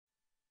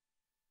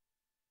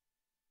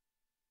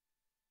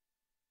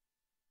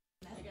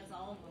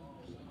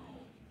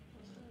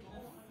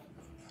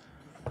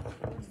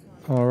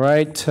All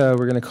right, we're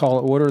going to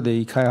call to order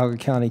the Cuyahoga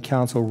County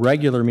Council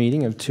regular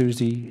meeting of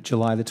Tuesday,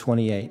 July the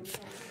 28th.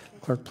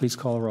 Clerk, please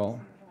call the roll.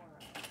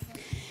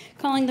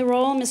 Calling the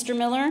roll, Mr.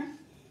 Miller.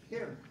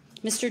 Here.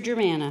 Mr.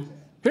 Germana.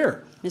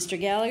 Here. Mr.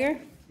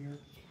 Gallagher. Here.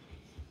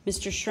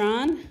 Mr.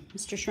 Schron.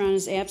 Mr. Schron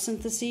is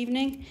absent this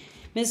evening.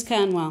 Ms.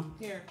 Conwell.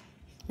 Here.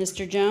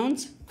 Mr.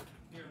 Jones.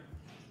 Here.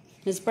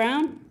 Ms.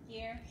 Brown.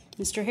 Here.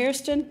 Mr.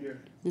 Hairston.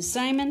 Here. Ms.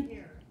 Simon.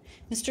 Here.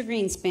 Mr.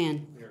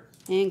 Greenspan. Here.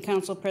 And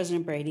Council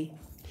President Brady.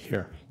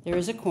 Here. There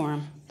is a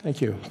quorum. Thank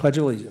you. Pledge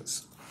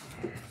allegiance.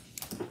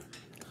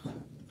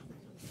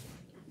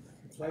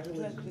 Pledge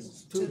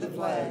allegiance to the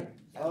flag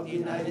of the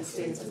United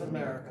States of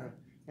America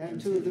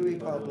and to the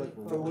republic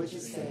for which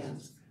it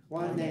stands,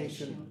 one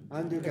nation,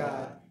 under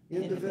God,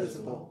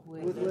 indivisible,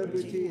 with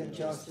liberty and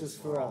justice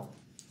for all.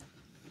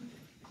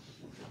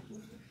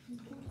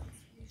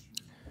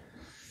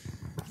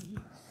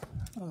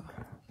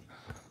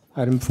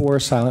 Item 4,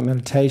 silent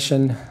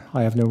meditation.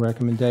 I have no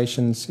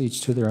recommendations,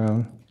 each to their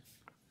own.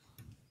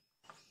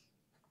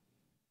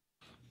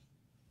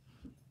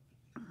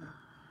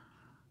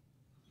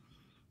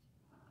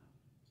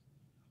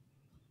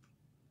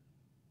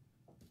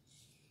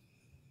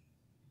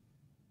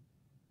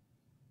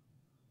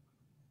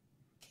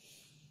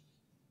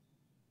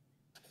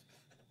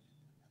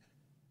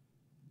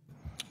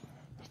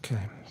 Okay,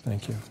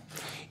 thank you.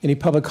 Any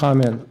public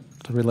comment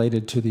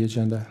related to the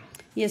agenda?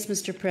 Yes,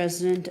 Mr.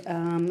 President.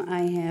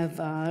 I have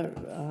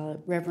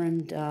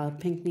Reverend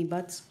Pinkney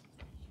Butts.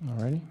 All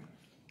righty.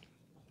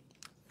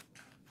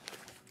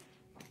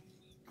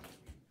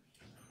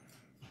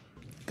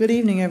 Good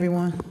evening,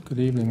 everyone. Good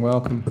evening.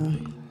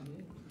 Welcome.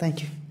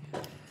 Thank you.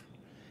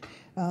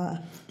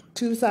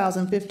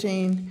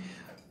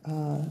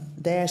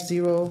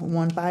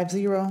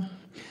 2015-0150.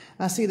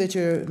 I see that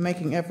you're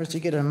making efforts to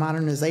get a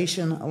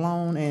modernization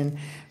loan, and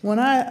when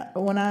I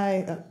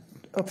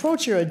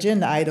approach your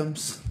agenda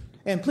items,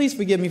 and please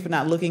forgive me for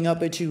not looking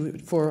up at you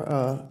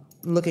for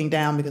looking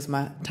down because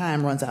my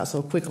time runs out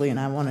so quickly, and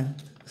I want to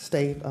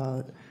stay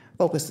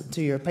focused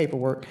to your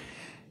paperwork.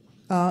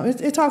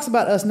 It talks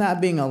about us not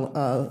being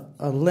a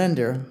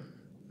lender,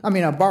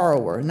 a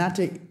borrower, not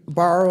to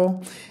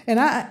borrow.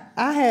 And I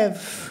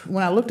have,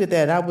 when I looked at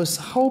that, I was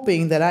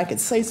hoping that I could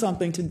say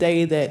something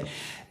today that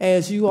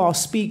as you all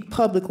speak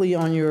publicly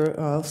on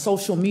your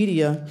social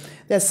media,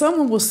 that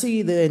someone will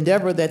see the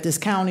endeavor that this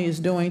county is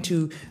doing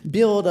to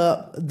build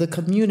up the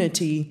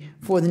community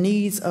for the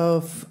needs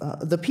of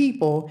the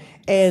people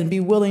and be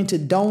willing to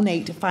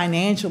donate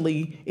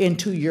financially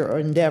into your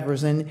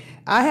endeavors. And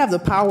I have the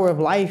power of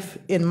life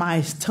in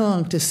my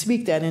tongue to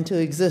speak that into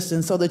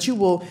existence so that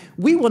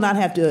we will not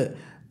have to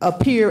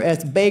appear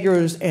as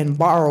beggars and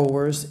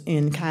borrowers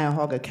in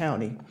Cuyahoga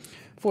County.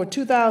 For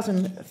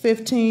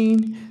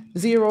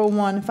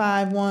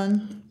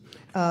 2015-0151,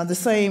 the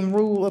same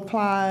rule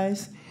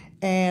applies,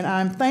 and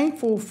I'm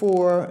thankful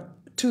for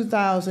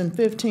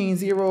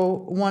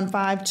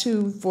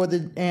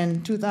 2015-0152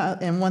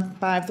 and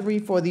 153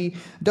 for the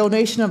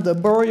donation of the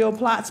burial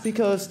plots,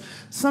 because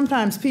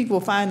sometimes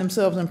people find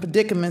themselves in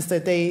predicaments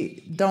that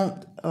they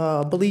don't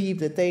believe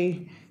that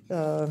they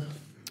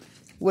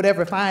would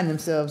ever find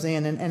themselves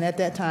in, and at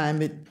that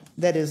time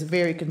that is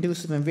very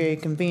conducive and very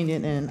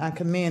convenient, and I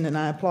commend and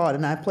I applaud,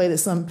 and I pray that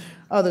some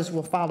others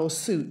will follow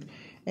suit.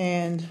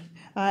 And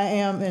I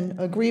am in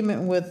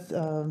agreement with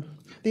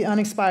the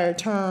unexpired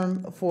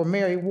term for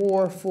Mary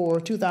War for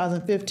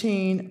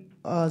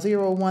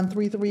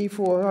 2015-0133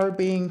 for her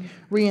being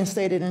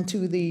reinstated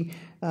into the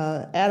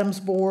Adams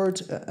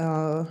Board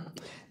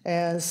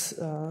as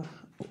a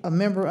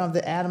member of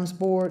the Adams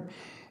Board.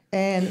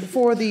 And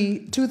for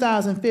the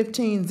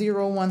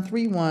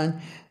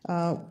 2015-0131,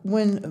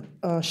 when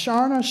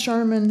Sharna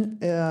Sherman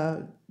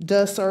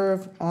does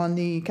serve on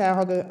the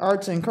Cuyahoga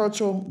Arts and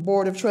Cultural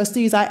Board of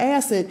Trustees, I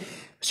asked that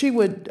she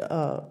would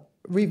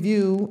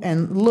review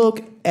and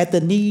look at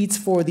the needs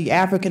for the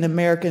African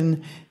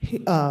American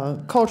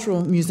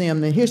Cultural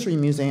Museum, the History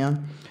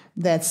Museum,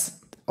 that's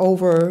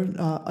over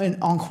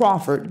on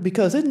Crawford,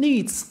 because it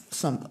needs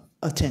some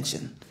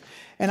attention.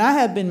 And I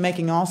have been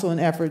making also an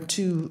effort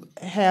to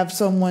have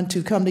someone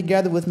to come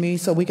together with me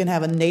so we can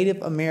have a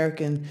Native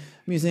American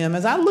museum.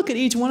 As I look at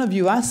each one of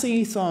you, I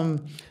see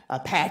some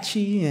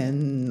Apache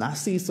and I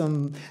see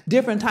some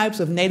different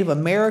types of Native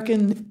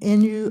American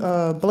in you,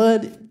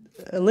 blood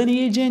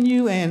lineage in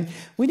you, and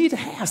we need to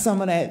have some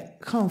of that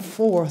come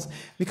forth,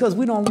 because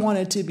we don't want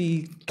it to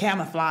be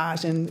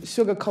camouflaged and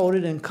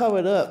sugar-coated and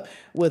covered up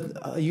with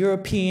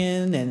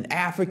European and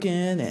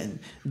African and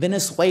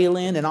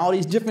Venezuelan and all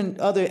these different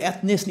other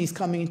ethnicities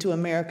coming into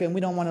America, and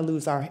we don't want to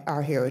lose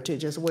our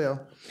heritage as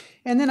well.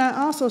 And then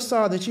I also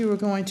saw that you were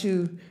going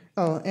to,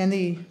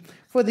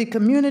 for the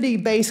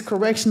Community-Based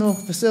Correctional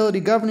Facility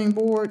Governing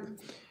Board,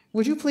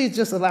 would you please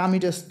just allow me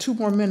just 2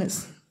 more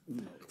minutes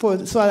so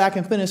that I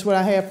can finish what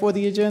I have for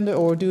the agenda,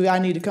 or do I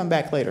need to come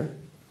back later?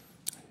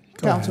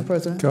 Council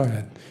President? Go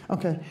ahead.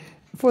 Okay.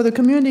 For the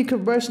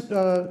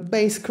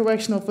Community-Based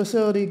Correctional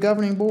Facility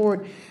Governing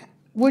Board,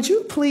 would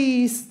you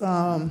please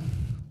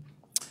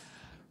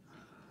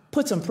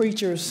put some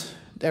preachers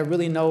that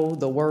really know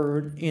the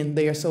word in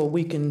there so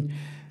we can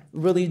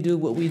really do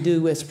what we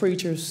do as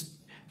preachers?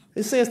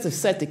 It says to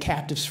set the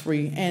captives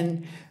free,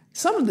 and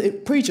some of the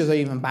preachers are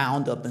even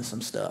bound up in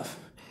some stuff.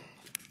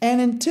 And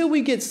until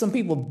we get some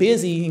people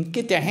busy and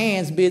get their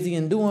hands busy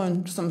and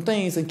doing some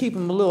things and keep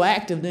them a little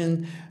active,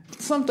 then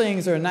some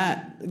things are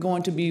not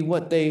going to be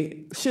what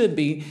they should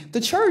be.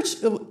 The church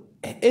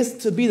is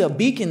to be the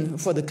beacon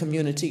for the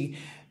community,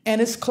 and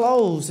it's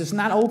closed. It's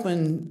not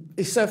open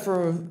except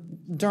for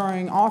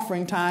during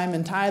offering time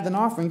and tithe and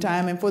offering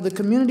time. And for the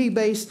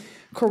community-based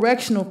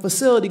correctional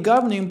facility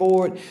governing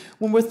board,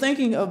 when we're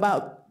thinking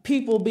about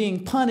people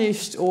being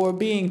punished or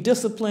being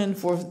disciplined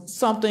for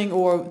something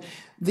or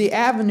the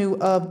avenue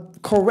of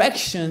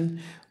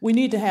correction, we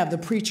need to have the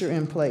preacher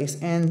in place.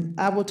 And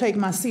I will take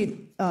my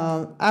seat.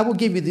 I will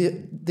give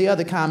you the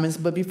other comments,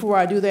 but before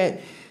I do that,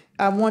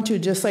 I want to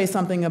just say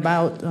something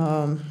about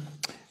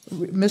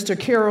Mr.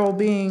 Carroll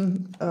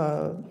being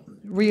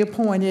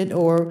reappointed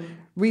or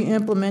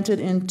re-implemented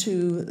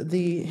into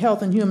the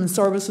Health and Human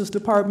Services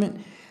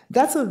Department.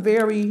 That's a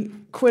very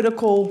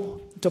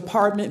critical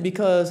department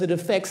because it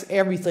affects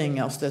everything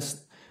else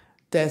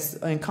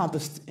that's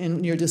encompassed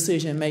in your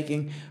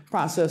decision-making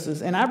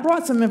processes. And I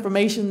brought some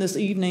information this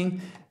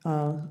evening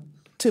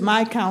to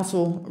my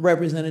council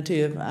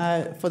representative.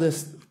 For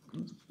this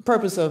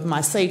purpose of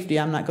my safety,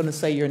 I'm not going to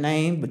say your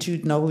name, but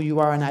you know who you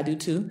are, and I do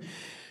too.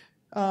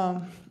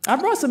 I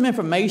brought some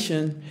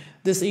information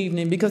this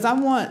evening because I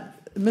want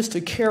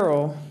Mr.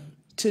 Carroll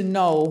to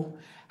know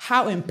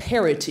how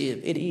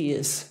imperative it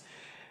is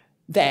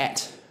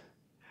that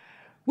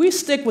we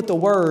stick with the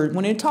word.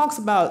 When it talks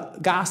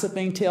about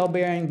gossiping,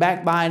 tale-bearing,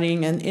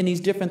 backbiting, and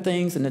these different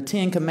things, and the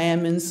 10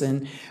 Commandments,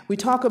 and we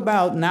talk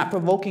about not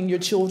provoking your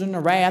children to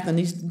wrath, and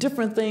these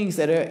different things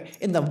that are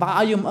in the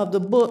volume of the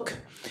book,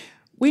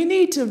 we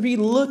need to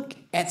relook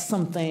at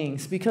some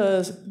things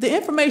because the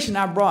information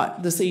I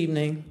brought this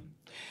evening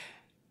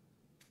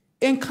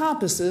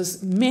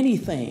encompasses many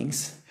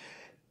things.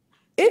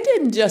 It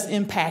didn't just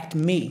impact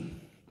me.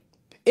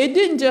 It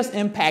didn't just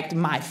impact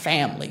my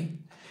family.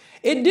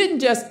 It didn't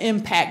just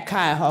impact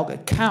Cuyahoga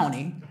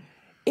County.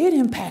 It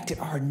impacted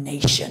our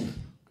nation.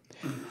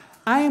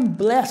 I am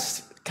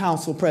blessed,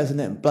 Council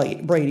President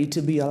Brady,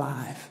 to be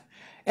alive.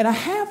 And I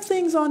have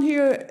things on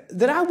here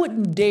that I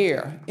wouldn't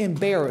dare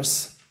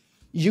embarrass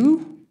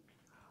you,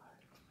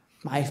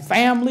 my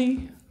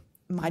family,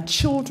 my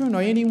children,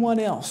 or anyone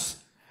else.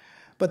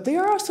 But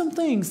there are some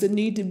things that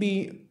need to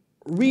be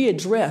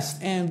readdressed.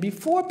 And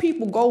before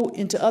people go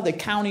into other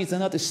counties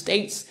and other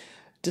states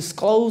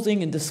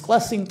disclosing and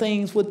discussing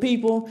things with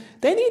people,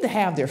 they need to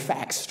have their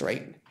facts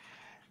straight.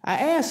 I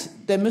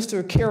asked that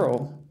Mr.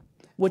 Carroll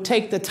would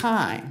take the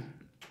time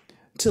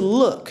to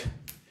look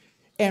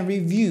and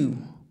review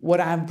what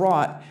I've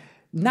brought,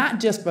 not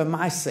just for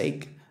my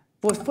sake,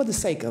 but for the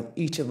sake of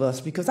each of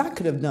us, because I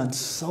could have done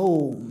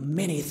so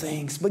many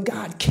things, but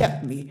God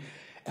kept me.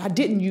 I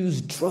didn't use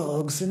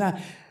drugs, and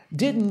I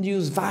didn't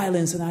use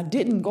violence, and I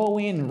didn't go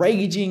in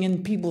raging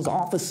in people's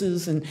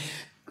offices, and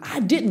I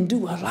didn't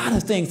do a lot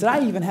of things that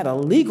I even had a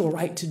legal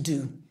right to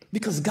do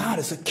because God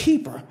is a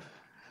keeper.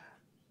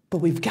 But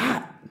we've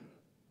got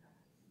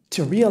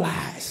to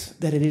realize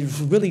that it is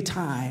really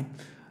time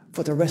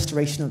for the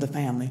restoration of the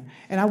family.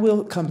 And I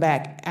will come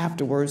back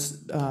afterwards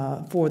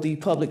for the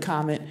public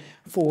comment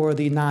for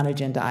the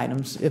non-agenda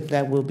items, if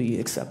that will be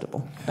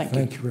acceptable. Thank you.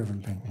 Thank you,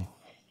 Reverend Pinckney.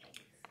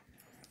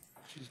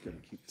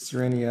 Is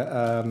there any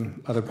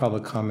other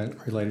public comment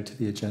related to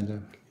the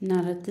agenda?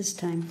 Not at this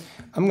time.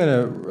 I'm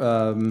going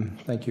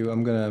to, thank you,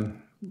 I'm going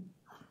to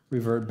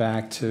revert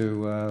back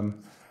to,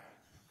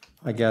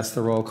 I guess,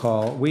 the roll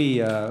call.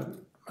 We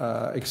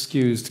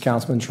excused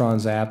Councilman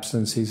Tron's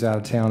absence. He's out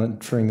of town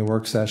during the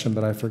work session,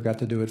 but I forgot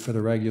to do it for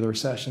the regular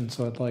session.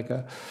 So I'd like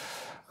a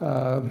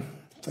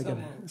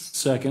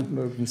second.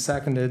 Moved and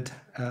seconded.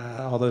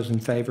 All those in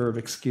favor of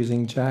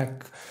excusing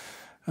Jack?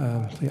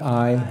 The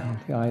aye.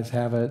 The ayes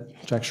have it.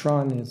 Jack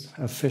Schron is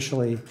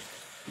officially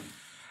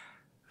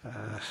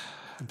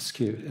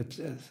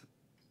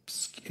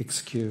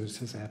excused.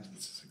 His absence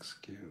is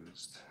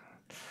excused.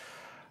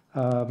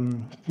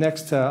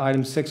 Next,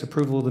 item 6,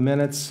 approval of the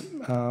minutes.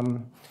 I'd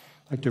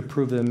like to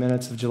approve the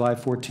minutes of July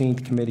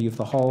 14th Committee of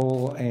the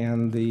Whole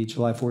and the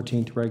July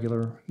 14th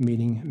regular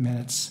meeting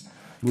minutes.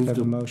 Have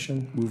a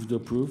motion? Move to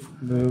approve.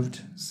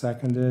 Moved,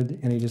 seconded.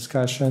 Any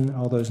discussion?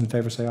 All those in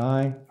favor say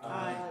aye.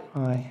 Aye.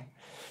 Aye.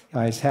 The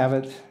ayes have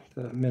it.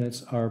 The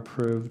minutes are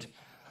approved.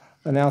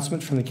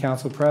 Announcement from the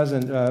council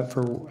president.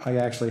 I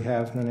actually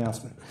have an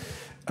announcement.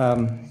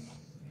 I'm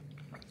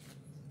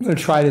going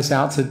to try this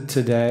out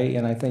today,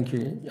 and I think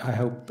you're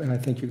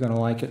going to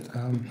like it.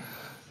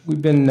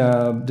 We've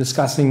been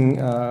discussing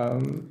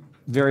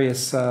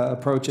various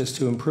approaches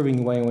to improving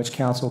the way in which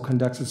council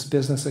conducts its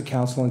business at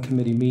council and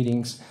committee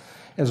meetings.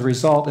 As a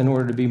result, in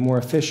order to be more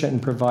efficient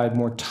and provide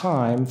more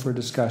time for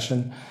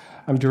discussion,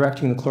 I'm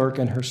directing the clerk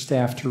and her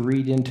staff to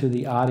read into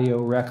the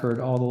audio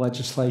record all the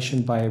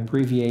legislation by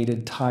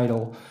abbreviated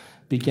title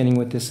beginning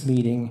with this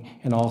meeting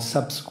and all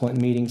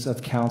subsequent meetings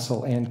of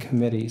council and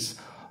committees.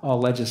 All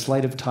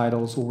legislative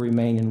titles will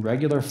remain in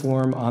regular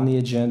form on the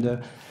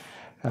agenda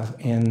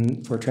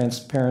and for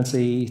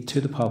transparency to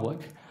the public.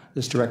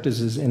 This directive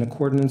is in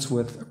accordance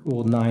with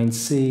Rule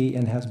 9C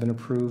and has been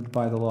approved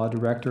by the law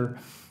director.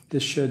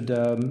 This should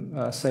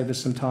save us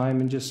some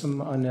time and just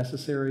some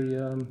unnecessary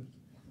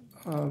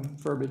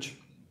verbiage.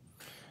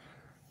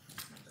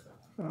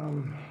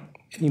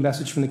 Any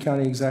message from the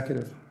county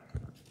executive?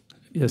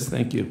 Yes,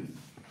 thank you.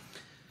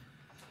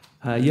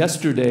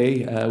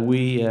 Yesterday,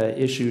 we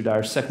issued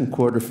our second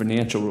quarter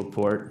financial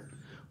report,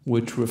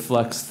 which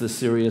reflects the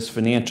serious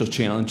financial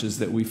challenges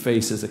that we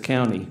face as a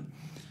county.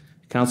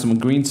 Councilman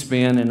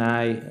Greenspan and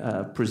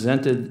I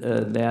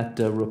presented that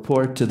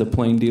report to the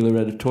Plain Dealer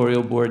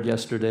editorial board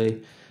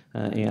yesterday,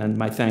 and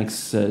my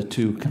thanks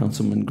to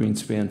Councilman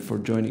Greenspan for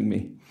joining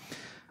me.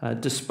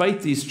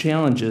 Despite these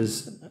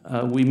challenges,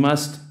 we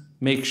must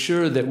make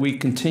sure that we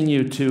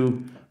continue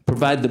to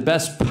provide the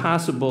best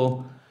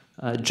possible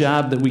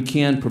job that we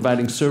can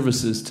providing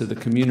services to the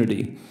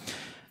community.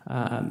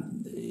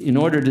 In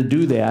order to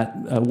do that,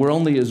 we're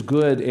only as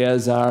good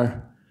as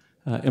our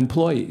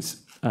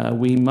employees.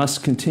 We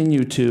must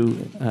continue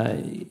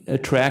to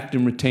attract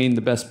and retain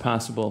the best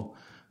possible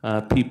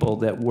people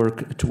that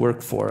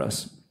work for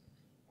us.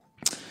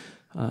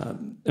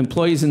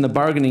 Employees in the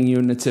bargaining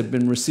units have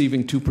been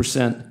receiving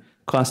 2%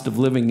 cost of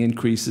living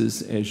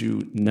increases, as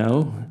you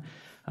know.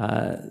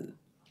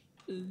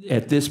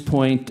 At this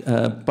point,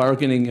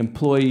 bargaining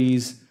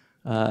employees,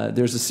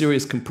 there's a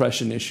serious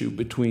compression issue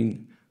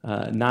between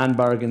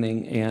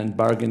non-bargaining and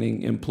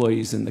bargaining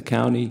employees in the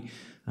county.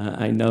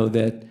 I know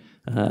that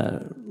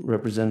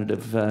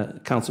Representative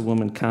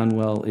Councilwoman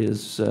Conwell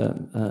is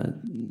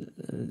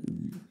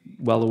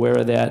well aware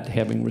of that,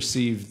 having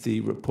received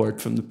the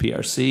report from the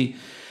PRC.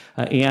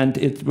 And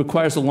it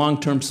requires a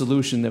long-term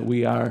solution that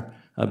we are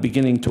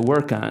beginning to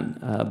work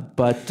on.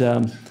 But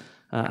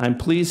I'm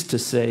pleased to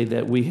say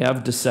that we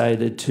have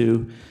decided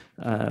to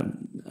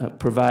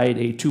provide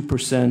a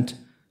 2%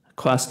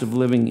 cost of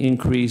living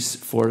increase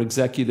for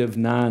executive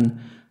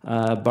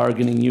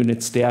non-bargaining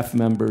unit staff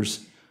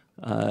members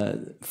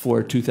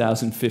for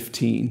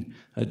 2015,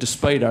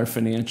 despite our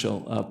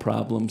financial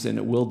problems, and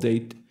it will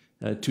date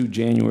to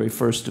January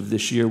 1st of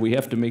this year. We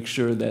have to make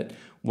sure that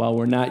while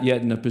we're not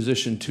yet in a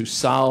position to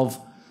solve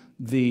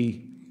the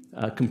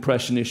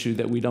compression issue,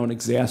 that we don't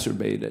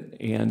exacerbate it,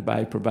 and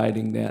by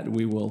providing that,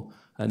 we will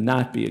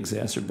not be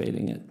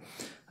exacerbating it.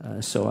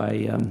 So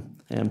I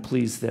am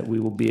pleased that we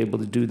will be able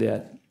to do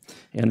that.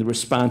 And the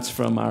response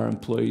from our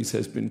employees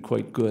has been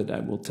quite good, I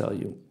will tell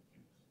you.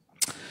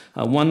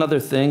 One other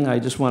thing, I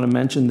just want to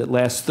mention that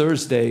last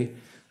Thursday,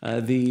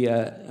 the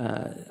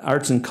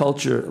Arts and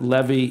Culture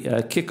Levy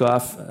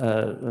kickoff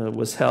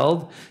was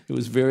held. It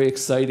was very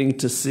exciting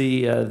to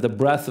see the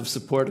breadth of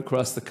support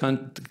across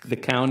the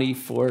county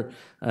for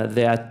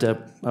that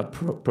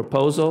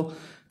proposal.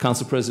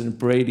 Council President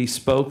Brady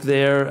spoke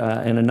there,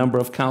 and a number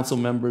of council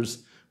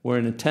members were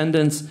in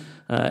attendance.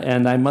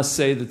 And I must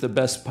say that the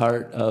best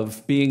part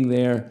of being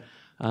there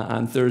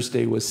on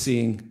Thursday was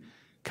seeing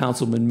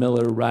Councilman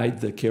Miller ride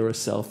the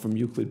carousel from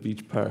Euclid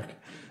Beach Park.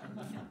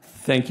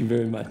 Thank you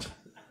very much.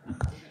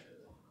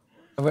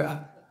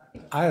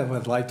 I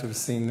would like to have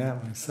seen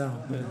that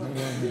myself.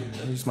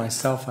 Use my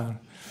cell phone.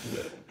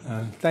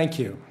 Thank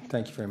you.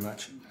 Thank you very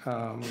much.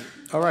 All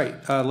right.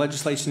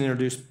 Legislation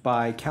introduced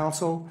by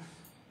council.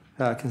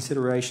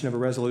 Consideration of a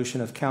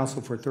resolution of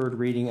council for third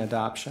reading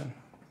adoption.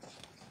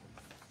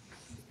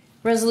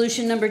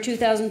 Resolution number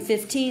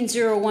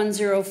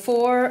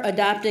 2015-0104,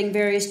 adopting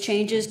various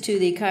changes to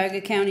the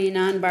Cuyahoga County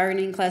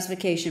non-bargaining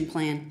classification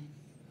plan.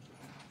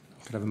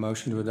 Could I have a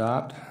motion to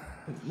adopt?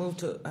 Move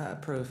to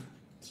approve.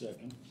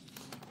 Second.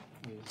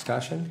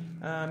 Discussion?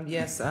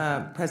 Yes,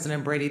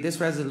 President Brady, this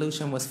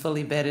resolution was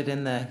fully vetted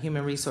in the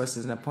Human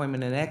Resources and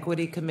Appointment and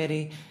Equity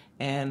Committee,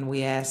 and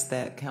we ask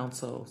that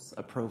council's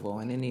approval.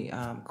 And any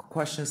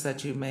questions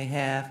that you may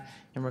have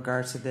in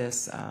regards to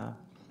this,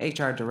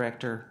 HR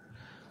Director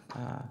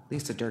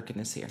Lisa Durkin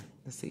is here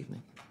this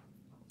evening.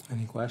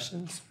 Any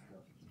questions?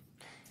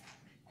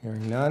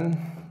 Hearing none.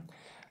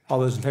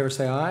 All those in favor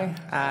say aye.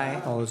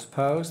 Aye. All those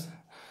opposed?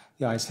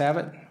 The ayes have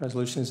it.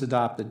 Resolution is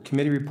adopted.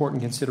 Committee report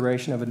and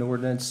consideration of an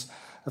ordinance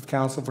of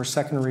council for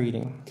second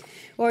reading.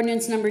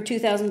 Ordinance number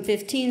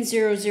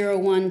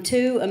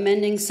 2015-0012,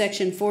 amending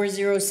section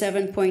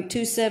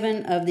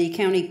 407.27 of the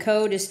county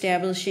code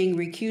establishing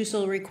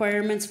recusal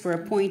requirements for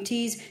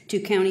appointees to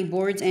county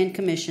boards and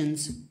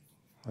commissions.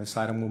 This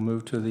item will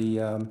move to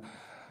the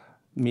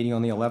meeting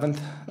on the 11th,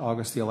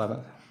 August the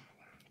 11th,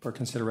 for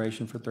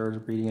consideration for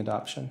third reading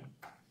adoption.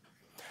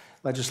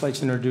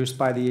 Legislation introduced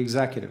by the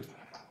executive.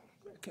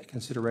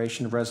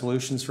 Consideration of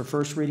resolutions for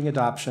first reading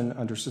adoption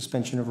under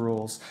suspension of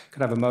rules.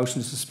 Could I have a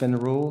motion to suspend the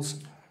rules?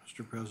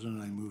 Mr.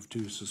 President, I move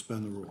to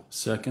suspend the rule.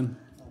 Second.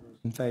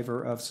 In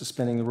favor of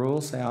suspending the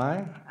rules, say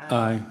aye.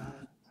 Aye.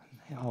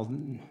 All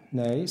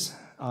nays.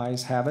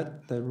 Ayes have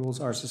it. The rules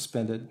are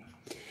suspended.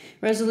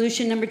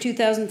 Resolution number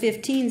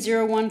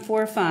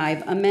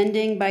 2015-0145,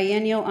 amending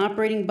biennial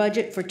operating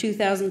budget for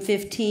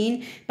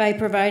 2015 by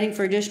providing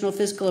for additional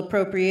fiscal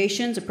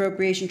appropriations,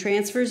 appropriation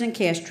transfers, and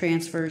cash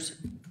transfers.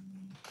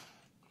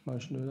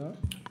 Motion to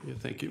adopt. Yeah,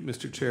 thank you,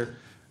 Mr. Chair.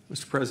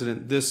 Mr.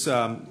 President, this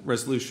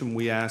resolution,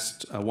 we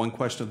asked one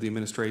question of the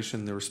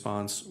administration. The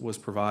response was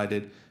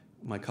provided.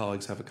 My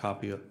colleagues have a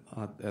copy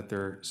at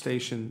their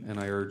station, and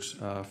I urge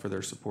for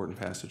their support and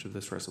passage of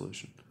this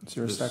resolution. Is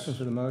there a second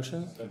to the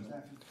motion?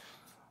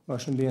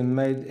 Motion being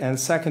made and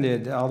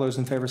seconded. All those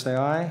in favor say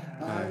aye.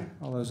 Aye.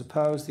 All those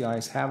opposed, the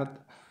ayes have it.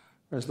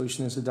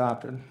 Resolution is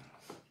adopted.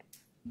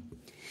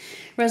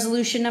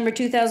 Resolution number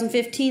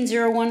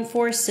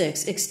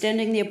 2015-0146,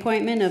 extending the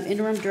appointment of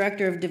Interim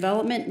Director of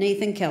Development,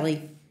 Nathan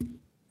Kelly.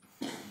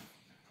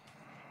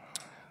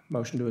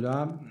 Motion to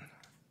adopt.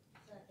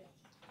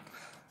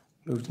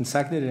 Moved and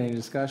seconded. Any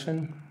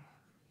discussion?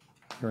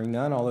 Hearing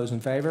none. All those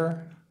in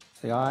favor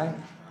say aye.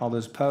 All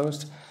those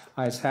opposed,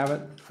 ayes have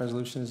it.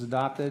 Resolution is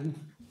adopted.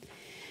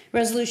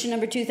 Resolution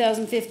number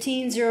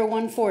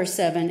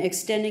 2015-0147,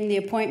 extending the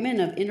appointment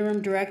of Interim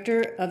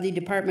Director of the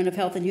Department of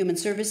Health and Human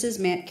Services,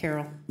 Matt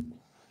Carroll.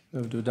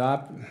 Move to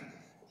adopt.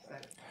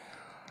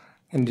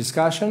 Any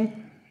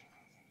discussion?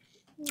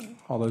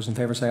 All those in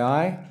favor say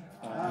aye.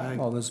 Aye.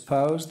 All those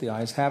opposed, the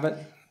ayes have it.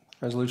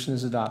 Resolution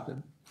is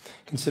adopted.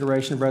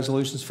 Consideration of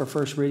resolutions for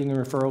first reading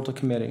and referral to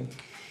committee.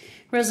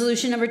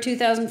 Resolution number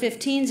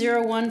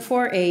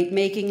 2015-0148,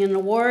 making an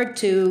award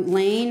to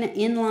Lane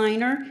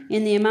Inliner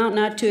in the amount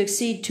not to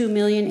exceed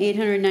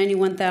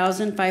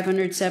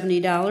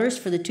 $2,891,570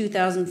 for the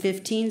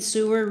 2015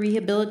 Sewer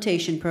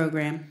Rehabilitation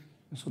Program.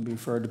 This will be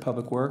referred to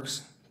Public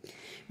Works.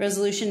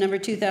 Resolution number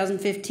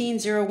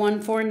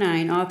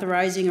 2015-0149,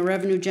 authorizing a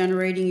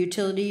revenue-generating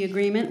utility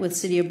agreement with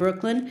City of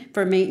Brooklyn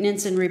for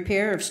maintenance and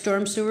repair of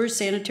storm sewers,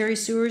 sanitary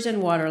sewers,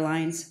 and water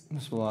lines.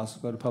 This will also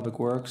go to Public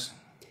Works.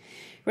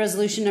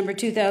 Resolution number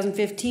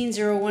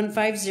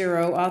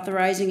 2015-0150,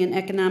 authorizing an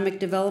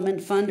Economic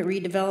Development Fund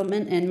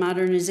redevelopment and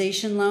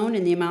modernization loan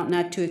in the amount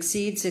not to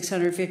exceed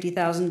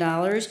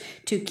 $650,000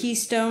 to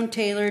Keystone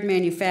Tailored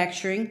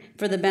Manufacturing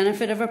for the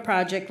benefit of a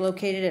project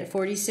located at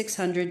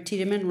 4600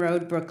 Tiedemann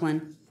Road,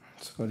 Brooklyn.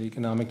 Let's go to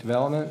Economic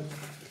Development.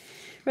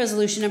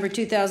 Resolution number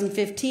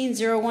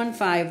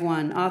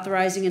 2015-0151,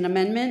 authorizing an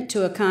amendment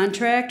to a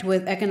contract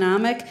with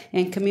Economic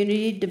and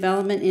Community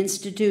Development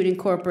Institute,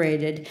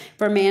 Incorporated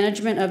for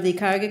management of the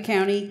Cuyahoga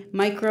County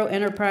Micro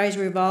Enterprise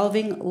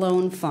Revolving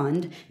Loan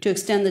Fund to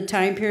extend the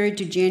time period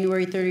to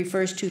January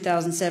 31st,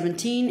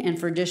 2017, and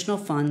for additional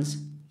funds.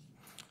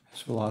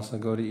 This will also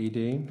go to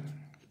ED.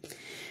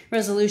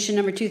 Resolution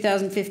number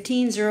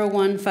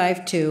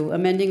 2015-0152,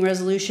 amending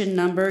resolution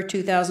number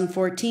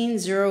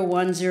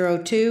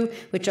 2014-0102,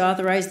 which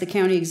authorized the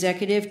county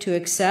executive to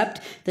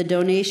accept the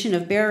donation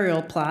of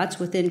burial plots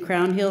within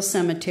Crown Hill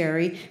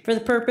Cemetery for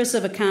the purpose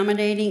of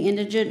accommodating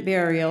indigent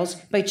burials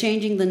by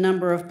changing the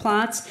number of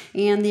plots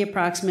and the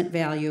approximate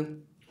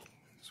value.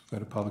 Let's go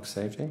to Public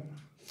Safety.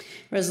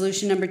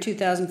 Resolution number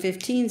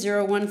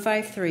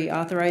 2015-0153,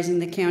 authorizing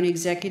the county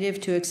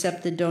executive to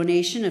accept the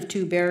donation of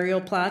 2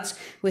 burial plots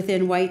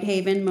within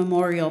Whitehaven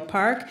Memorial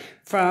Park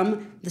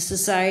from the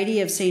Society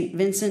of St.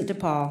 Vincent de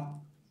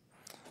Paul.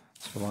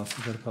 This will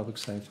also go to Public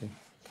Safety.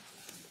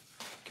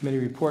 Committee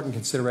report and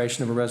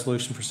consideration of a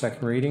resolution for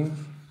second reading.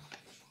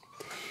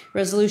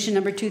 Resolution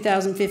number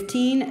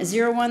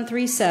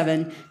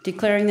 2015-0137,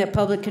 declaring that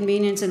public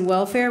convenience and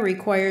welfare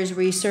requires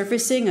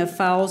resurfacing of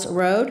Fowles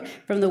Road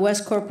from the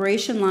West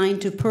Corporation line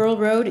to Pearl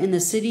Road in the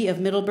city of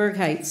Middleburg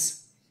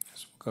Heights.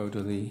 This will go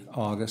to the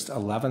August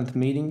 11th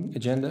meeting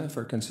agenda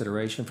for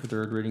consideration for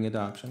third reading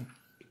adoption.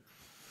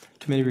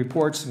 Committee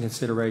reports and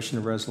consideration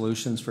of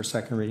resolutions for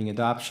second reading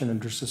adoption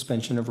under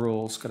suspension of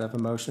rules. Could I have a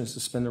motion to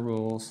suspend the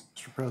rules?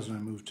 Mr. President,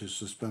 I move to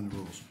suspend the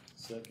rules.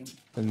 Second.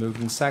 Been moved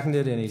and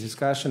seconded. Any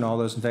discussion? All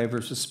those in favor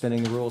of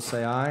suspending the rules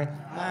say aye.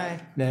 Aye.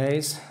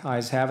 Nays?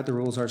 Ayes have it. The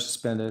rules are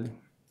suspended.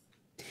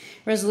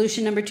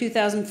 Resolution number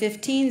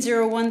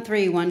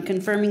 2015-0131,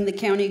 confirming the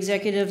county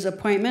executive's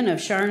appointment of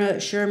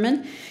Sharna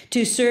Sherman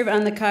to serve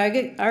on the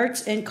Cuyahoga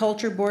Arts and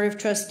Culture Board of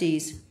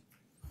Trustees.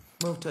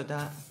 Move to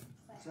adopt.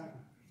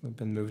 We've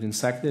been moved and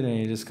seconded.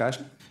 Any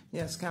discussion?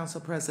 Yes,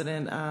 Council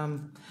President.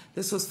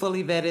 This was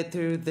fully vetted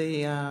through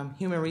the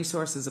Human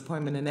Resources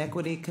Appointment and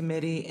Equity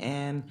Committee,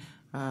 and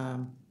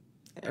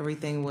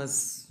everything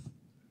was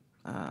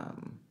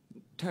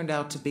turned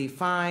out to be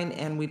fine.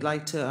 And we'd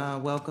like to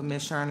welcome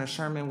Ms. Sharna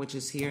Sherman, which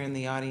is here in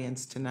the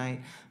audience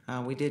tonight.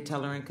 We did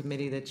tell her in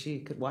committee that she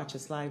could watch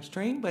us live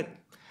stream, but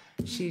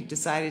she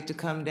decided to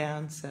come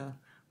down. So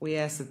we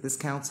ask that this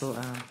council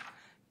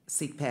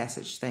seek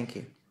passage. Thank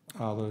you.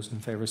 All those in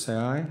favor say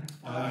aye.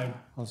 Aye.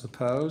 All those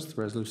opposed,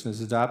 the resolution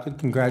is adopted.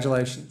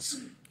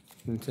 Congratulations.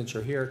 And since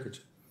you're here, could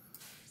you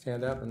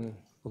stand up and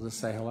we'll just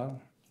say hello?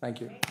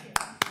 Thank you.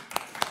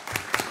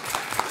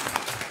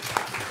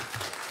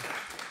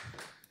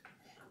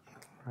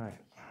 All right.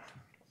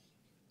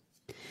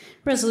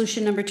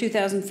 Resolution number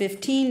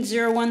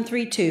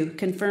 2015-0132,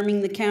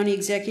 confirming the county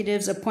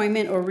executive's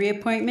appointment or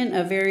reappointment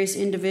of various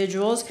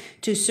individuals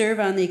to serve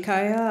on the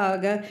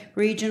Cuyahoga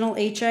Regional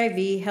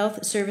HIV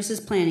Health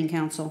Services Planning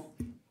Council.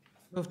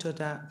 Move to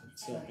adopt.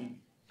 Second.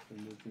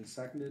 Been moved and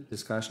seconded.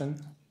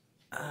 Discussion?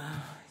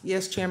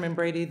 Yes, Chairman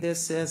Brady,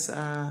 this is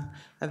a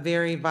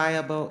very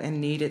viable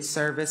and needed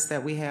service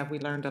that we have. We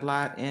learned a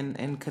lot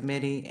in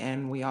committee,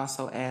 and we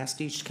also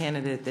asked each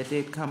candidate that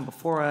did come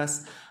before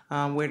us,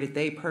 where did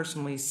they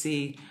personally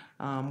see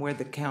where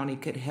the county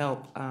could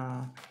help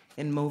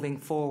in moving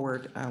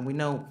forward. We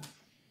know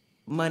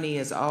money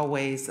is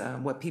always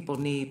what people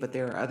need, but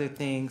there are other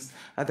things,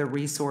 other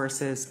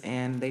resources,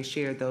 and they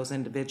shared those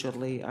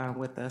individually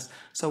with us.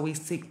 So we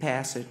seek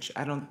passage.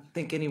 I don't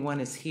think anyone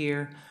is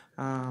here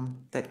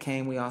that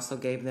came. We also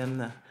gave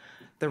them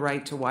the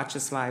right to watch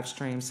this live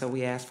stream, so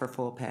we asked for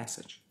full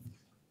passage.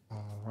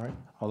 All right.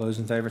 All those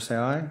in favor say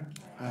aye.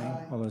 Aye.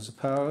 All those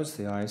opposed,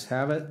 the ayes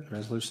have it. The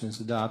resolution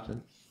is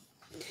adopted.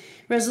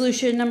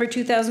 Resolution number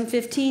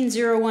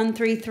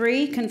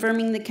 2015-0133,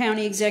 confirming the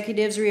county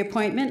executive's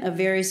reappointment of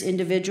various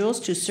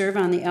individuals to serve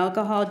on the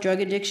Alcohol, Drug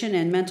Addiction,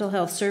 and Mental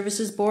Health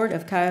Services Board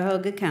of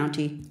Cuyahoga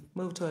County.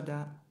 Move to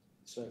adopt.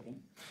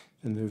 Second.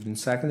 Been moved and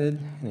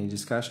seconded. Any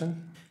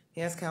discussion?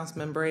 Yes,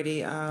 Councilman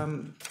Brady. I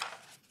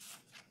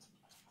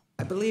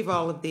believe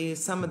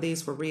some of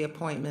these were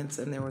reappointments,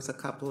 and there was a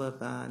couple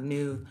of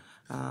new.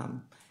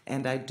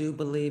 And I do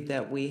believe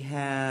that we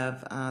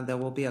have, there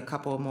will be a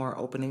couple more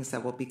openings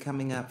that will be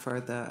coming up for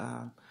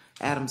the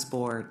Adams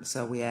Board.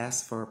 So we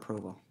ask for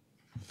approval.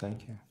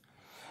 Thank you.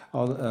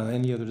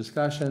 Any other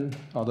discussion?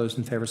 All those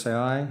in favor say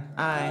aye.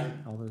 Aye.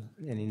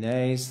 Any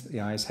nays? The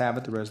ayes have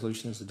it. The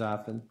resolution is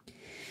adopted.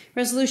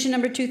 Resolution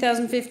number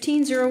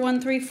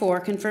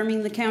 2015-0134,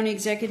 confirming the county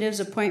executive's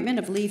appointment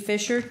of Lee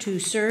Fisher to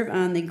serve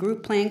on the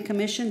Group Plan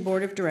Commission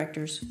Board of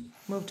Directors.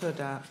 Move to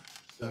adopt.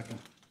 Second.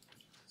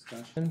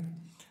 Discussion?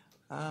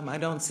 I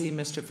don't see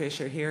Mr.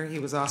 Fisher here. He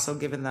was also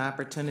given the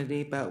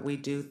opportunity, but we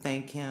do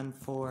thank him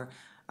for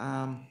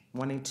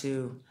wanting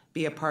to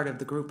be a part of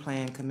the Group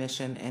Plan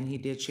Commission, and he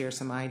did share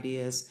some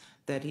ideas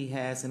that he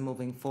has in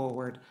moving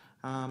forward.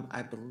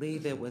 I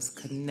believe it was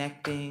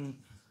connecting,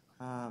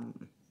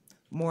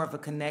 more of a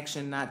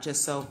connection, not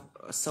just so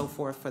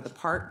forth for the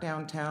park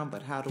downtown,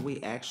 but how do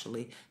we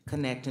actually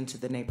connect into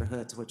the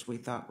neighborhoods, which we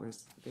thought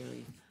was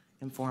very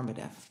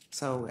informative.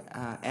 So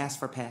ask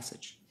for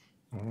passage.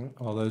 All right.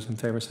 All those in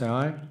favor say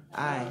aye.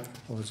 Aye.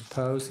 All those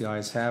opposed, the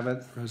ayes have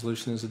it.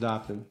 Resolution is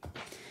adopted.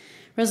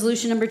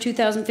 Resolution number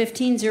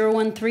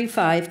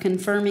 2015-0135,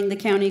 confirming the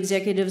county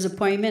executive's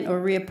appointment or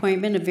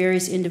reappointment of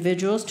various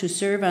individuals to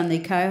serve on the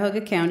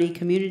Cuyahoga County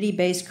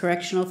Community-Based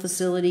Correctional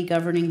Facility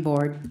Governing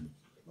Board.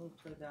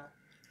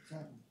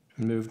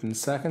 Moved and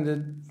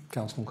seconded.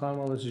 Councilman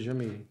Conwell, this is your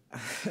meeting.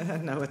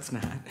 No, it's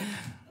not.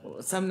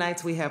 Some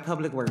nights we have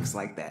public works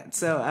like that.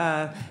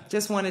 So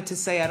just wanted to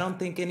say I don't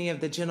think any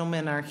of the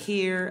gentlemen are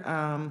here.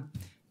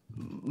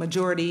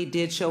 Majority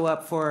did show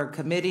up for a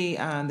committee.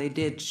 They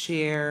did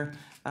share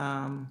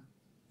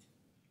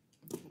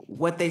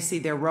what they see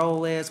their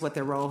role is, what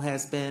their role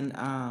has been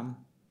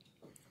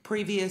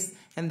previous,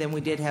 and then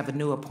we did have a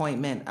new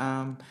appointment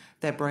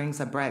that brings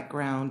a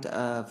background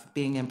of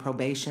being in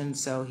probation,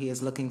 so he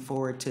is looking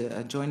forward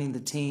to joining the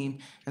team,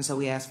 and so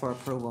we ask for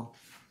approval.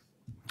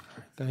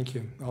 Thank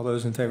you. All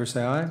those in favor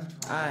say aye.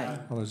 Aye.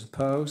 All those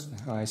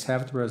opposed, the ayes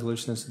have it. The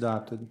resolution is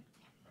adopted.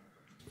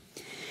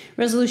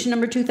 Resolution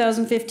number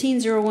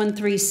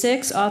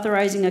 2015-0136,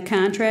 authorizing a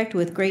contract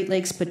with Great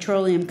Lakes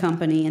Petroleum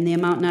Company in the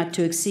amount not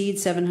to exceed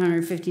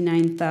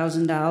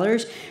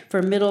 $759,000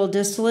 for middle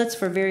distillates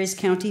for various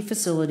county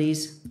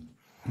facilities.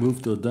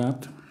 Move to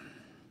adopt.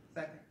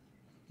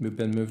 Second.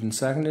 Been moved and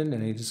seconded.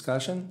 Any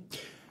discussion?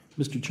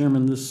 Mr.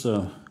 Chairman, this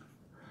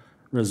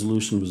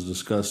resolution was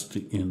discussed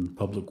in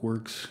Public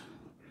Works,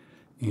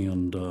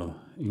 and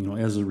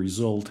as a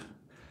result,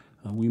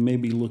 we may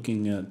be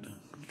looking at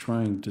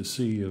trying to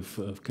see if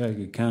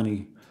Cuyahoga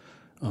County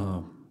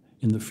in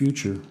the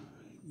future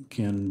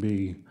can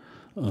be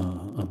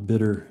a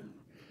bidder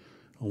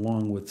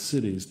along with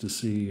cities to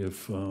see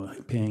if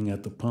paying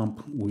at the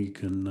pump we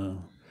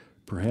can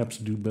perhaps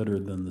do better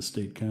than the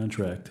state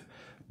contract.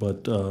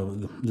 But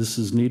this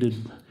is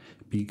needed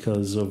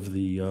because of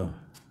the,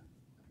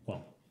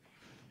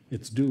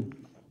 it's due.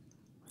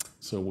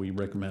 So we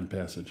recommend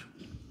passage.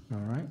 All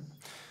right.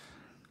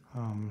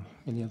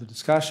 Any other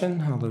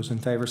discussion? All those in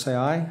favor say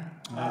aye.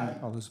 Aye.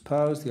 All those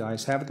opposed, the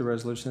ayes have it. The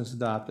resolution is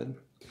adopted.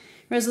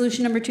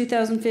 Resolution number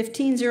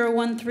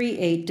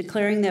 2015-0138,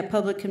 declaring that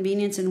public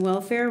convenience and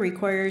welfare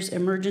requires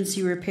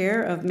emergency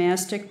repair of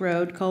Mastic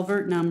Road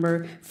culvert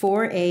number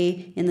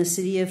 4A in the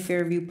city of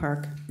Fairview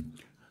Park.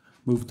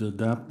 Move to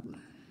adopt.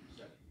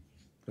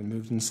 Been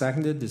moved and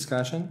seconded.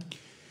 Discussion?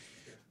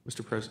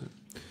 Mr. President,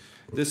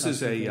 this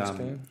is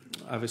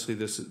obviously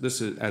this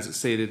is, as it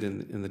stated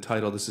in the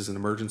title, this is an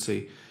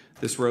emergency.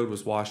 This road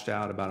was washed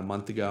out about a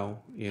month ago,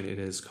 and it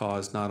has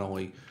caused not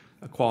only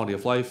a quality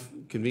of life,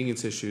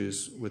 convenience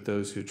issues with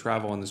those who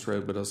travel on this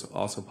road, but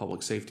also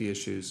public safety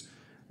issues,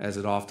 as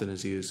it often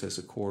is used as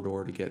a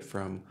corridor to get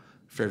from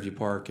Fairview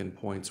Park and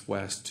points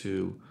west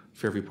to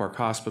Fairview Park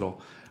Hospital.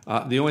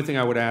 The only thing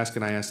I would ask,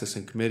 and I asked this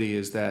in committee,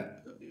 is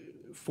that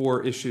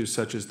for issues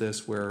such as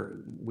this, where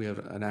we have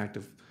an act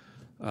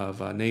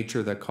of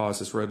nature that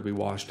caused this road to be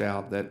washed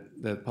out,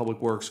 that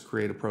Public Works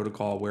create a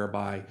protocol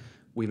whereby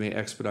we may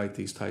expedite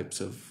these types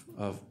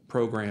of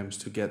programs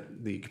to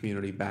get the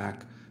community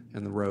back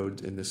and the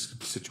road in this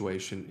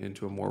situation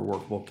into a more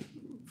workable,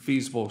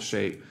 feasible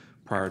shape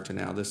prior to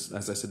now. This,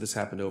 as I said, this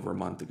happened over a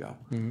month ago.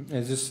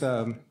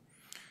 Mm-hmm.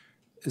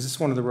 Is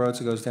this one of the roads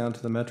that goes down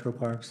to the metro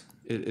parks?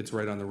 It's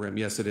right on the rim.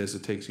 Yes, it is.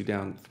 It takes you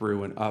down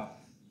through and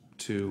up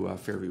to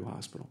Fairview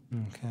Hospital.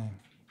 Okay,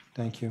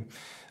 thank you.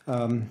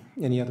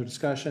 Any other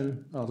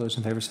discussion? All those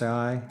in favor say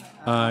aye.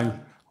 Aye.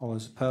 All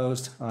those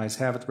opposed? Ayes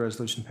have it. The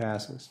resolution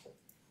passes.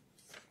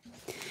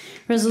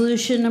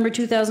 Resolution number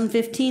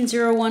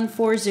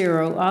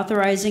 2015-0140,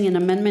 authorizing an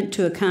amendment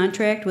to a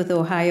contract with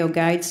Ohio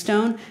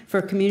Guidestone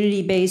for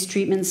community-based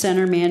treatment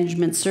center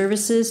management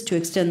services to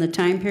extend the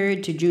time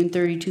period to June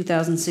 30,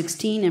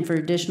 2016, and for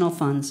additional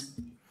funds.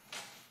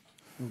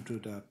 Move to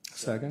adopt.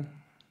 Second.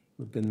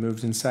 We've been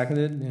moved and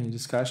seconded. Any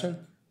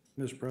discussion?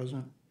 Mr.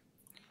 President,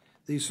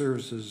 these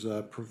services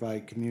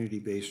provide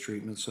community-based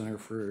treatment center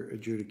for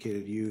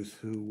adjudicated youth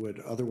who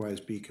would otherwise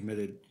be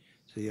committed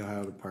to the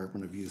Ohio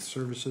Department of Youth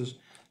Services.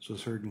 So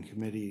it's heard in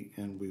committee,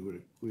 and we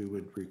would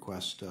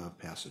request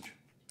passage.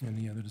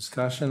 Any other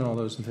discussion? All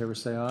those in favor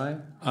say aye.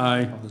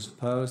 Aye. All those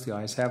opposed? The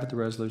ayes have it. The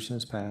resolution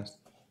is passed.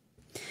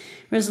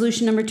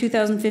 Resolution number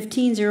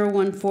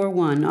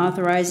 2015-0141,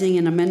 authorizing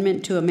an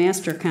amendment to a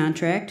master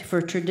contract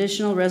for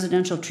traditional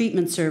residential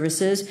treatment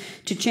services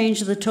to change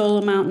the total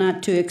amount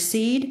not to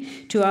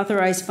exceed, to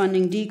authorize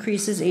funding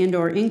decreases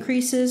and/or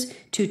increases,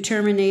 to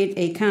terminate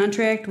a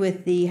contract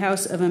with the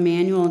House of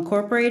Emmanuel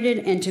Incorporated,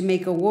 and to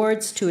make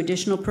awards to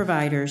additional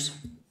providers.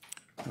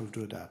 Move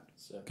to adopt.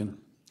 Second.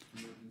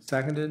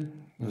 Seconded.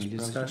 Any Mr.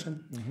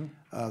 discussion?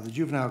 The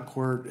juvenile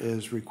court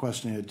is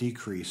requesting a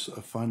decrease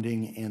of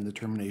funding and the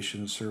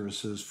termination of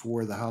services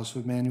for the House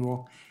of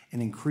Emmanuel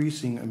and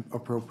increasing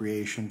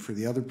appropriation for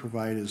the other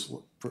providers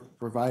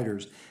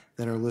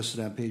that are listed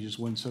on pages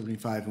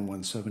 175 and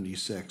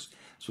 176.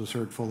 So it's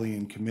heard fully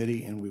in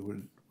committee, and we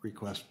would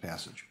request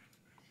passage.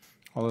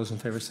 All those in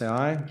favor say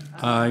aye.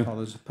 Aye. All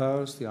those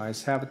opposed? The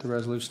ayes have it. The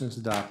resolution is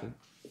adopted.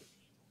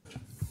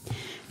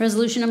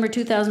 Resolution number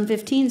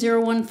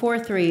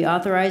 2015-0143,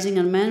 authorizing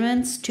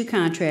amendments to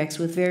contracts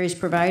with various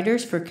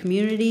providers for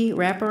community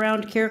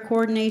wraparound care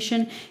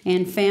coordination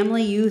and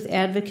family youth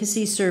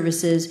advocacy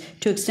services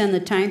to extend the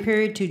time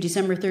period to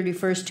December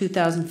 31st,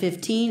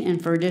 2015,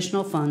 and for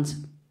additional funds.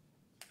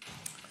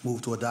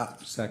 Move to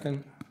adopt.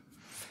 Second.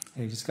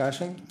 Any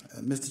discussion?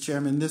 Mr.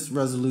 Chairman, this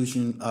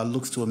resolution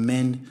looks to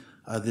amend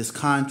this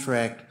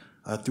contract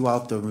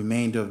throughout the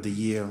remainder of the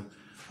year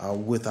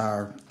with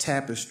our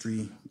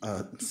Tapestry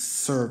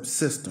SERB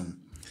system.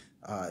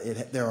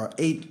 There are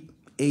 8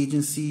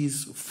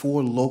 agencies,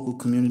 4 local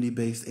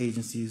community-based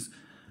agencies,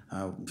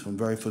 some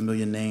very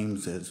familiar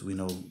names, as we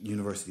know,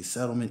 University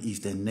Settlement,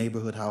 East End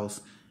Neighborhood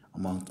House,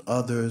 amongst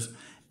others,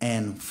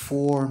 and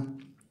 4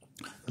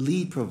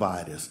 lead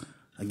providers,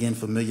 again,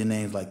 familiar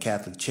names like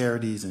Catholic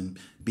Charities and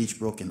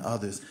Beachbrook and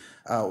others.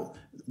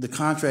 The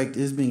contract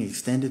is being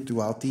extended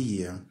throughout the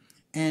year,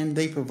 and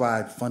they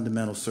provide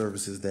fundamental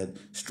services that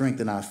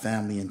strengthen our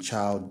family and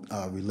child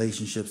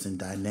relationships and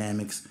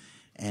dynamics,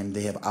 and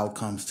they have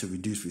outcomes to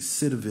reduce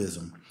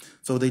recidivism.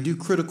 So they do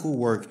critical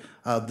work.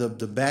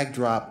 The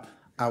backdrop,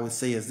 I would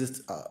say, is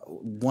this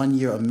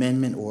one-year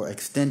amendment or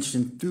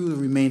extension through the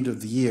remainder of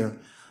the year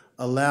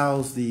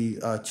allows the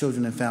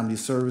Children and Family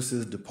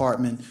Services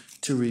Department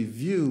to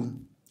review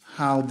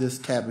how this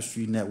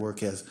Tapestry network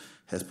has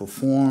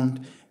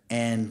performed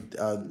and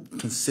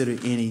consider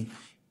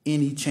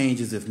any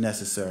changes if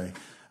necessary.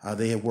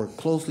 They have worked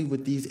closely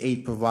with these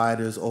 8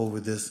 providers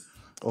over these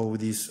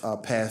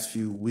past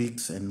few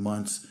weeks and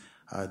months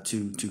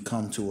to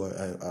come to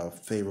a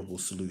favorable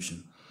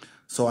solution.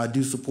 So I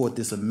do support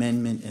this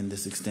amendment and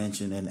this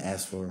extension and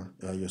ask for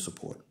your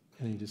support.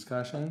 Any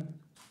discussion?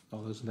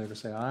 All those in favor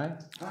say aye.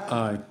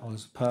 Aye. All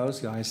those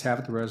opposed? The ayes have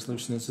it. The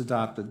resolution is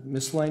adopted.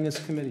 Miscellaneous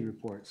committee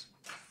reports.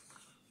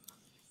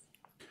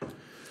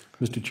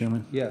 Mr.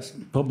 Chairman? Yes.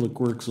 Public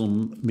Works will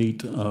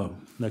meet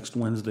next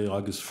Wednesday,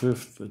 August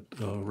 5th at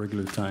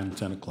regular time,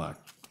 10 o'clock.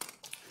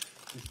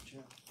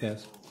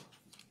 Yes.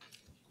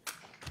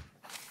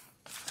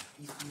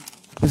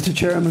 Mr.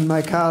 Chairman,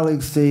 my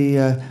colleagues,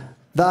 the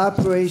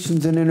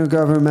Operations and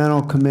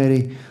Intergovernmental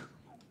Committee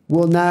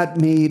will not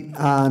meet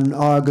on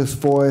August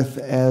 4th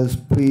as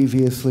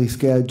previously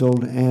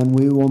scheduled, and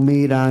we will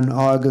meet on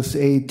August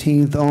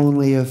 18th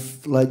only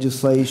if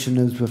legislation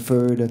is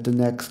referred at the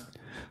next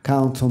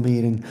council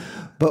meeting.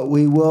 But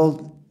we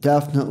will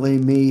definitely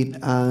meet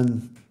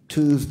on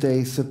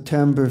Tuesday,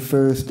 September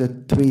 1st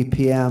at 3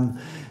 p.m.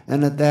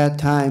 And at that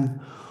time,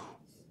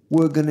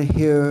 we're going to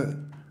hear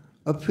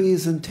a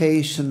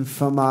presentation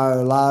from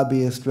our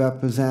lobbyist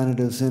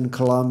representatives in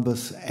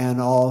Columbus,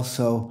 and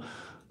also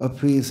a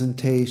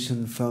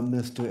presentation from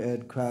Mr.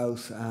 Ed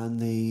Kraus on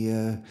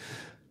the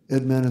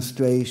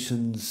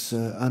administrations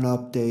an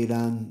update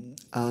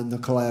on the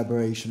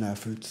collaboration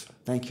efforts.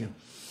 Thank you.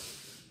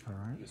 All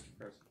right.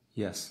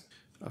 Yes.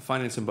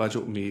 Finance and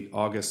Budget will meet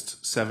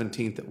August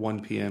 17th at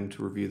 1 p.m.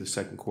 to review the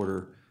second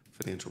quarter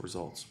financial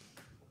results.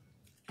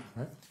 All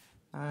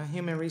right.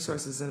 Human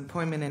Resources and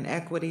Employment and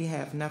Equity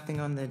have nothing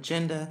on the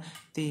agenda.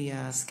 The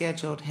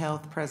scheduled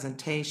health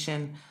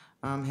presentation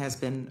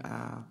has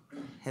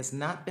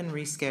not been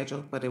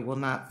rescheduled, but it will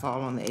not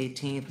fall on the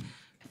 18th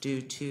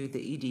due to the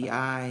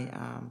EDI.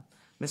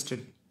 Mr.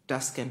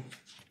 Duskin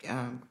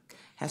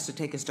has to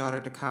take his daughter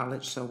to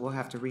college, so we'll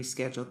have to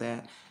reschedule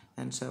that.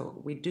 And so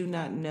we do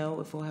not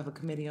know if we'll have a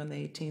committee on the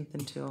 18th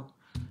until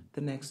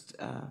the next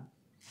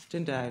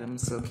agenda item,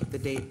 so keep the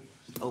date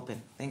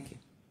open. Thank you.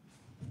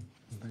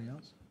 Anybody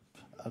else?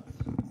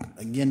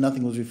 Again,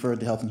 nothing was referred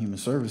to Health and Human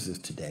Services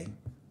today.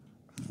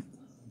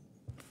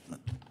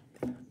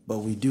 But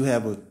we do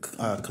have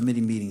a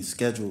committee meeting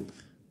scheduled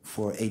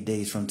for 8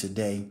 days from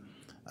today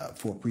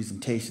for a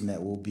presentation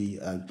that will be,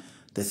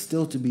 that's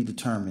still to be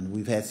determined.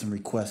 We've had some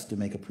requests to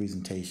make a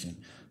presentation,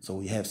 so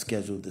we have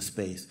scheduled the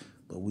space,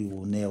 but we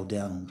will nail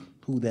down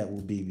who that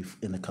will be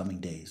in the coming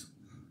days.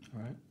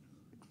 All right.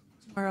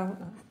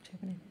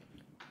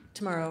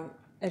 Tomorrow,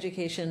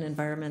 Education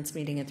Environments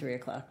meeting at 3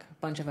 o'clock. A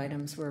bunch of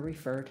items were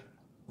referred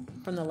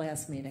from the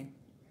last meeting.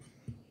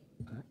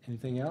 Okay.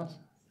 Anything else?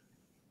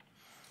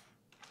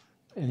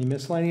 Any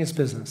miscellaneous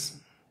business?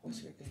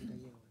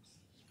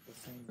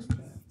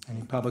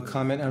 Any public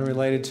comment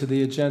unrelated to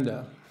the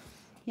agenda?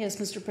 Yes,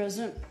 Mr.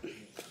 President.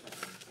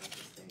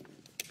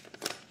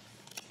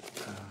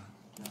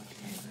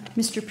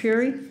 Mr.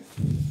 Puri?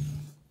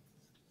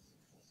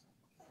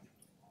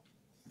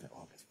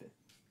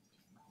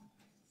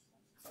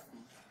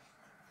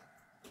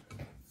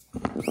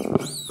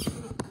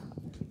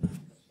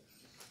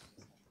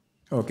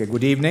 Okay,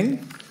 good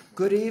evening.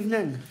 Good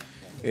evening.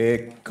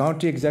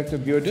 County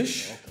Executive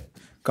Budish,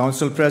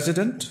 Council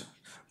President,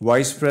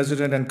 Vice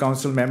President, and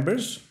Council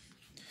members.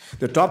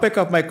 The topic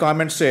of my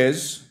comments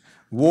is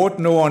vote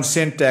no on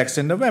sin tax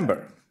in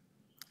November.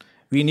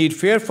 We need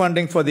fair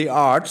funding for the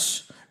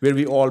arts where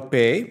we all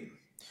pay.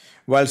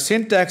 While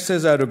sin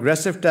taxes are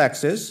regressive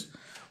taxes,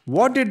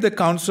 what did the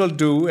council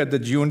do at the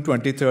June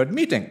 23rd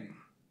meeting?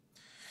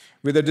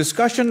 With a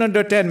discussion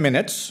under 10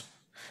 minutes,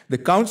 the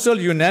council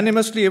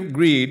unanimously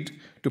agreed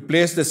to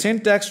place the sin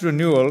tax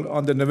renewal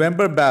on the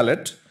November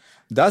ballot,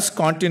 thus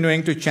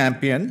continuing to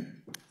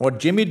champion what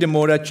Jimmy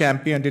DeMora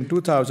championed in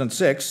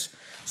 2006,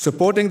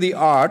 supporting the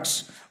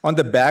arts on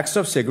the backs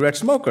of cigarette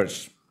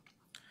smokers.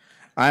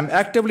 I am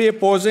actively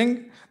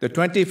opposing the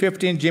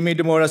 2015 Jimmy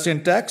DeMora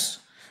sin tax,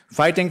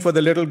 fighting for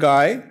the little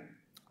guy,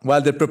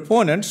 while the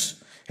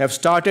proponents have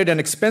started an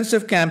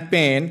expensive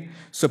campaign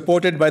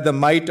supported by the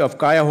might of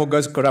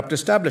Cuyahoga's corrupt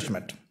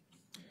establishment.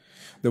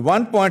 The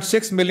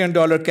 $1.6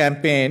 million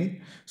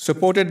campaign,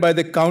 supported by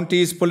the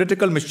county's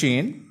political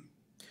machine,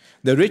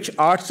 the rich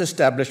arts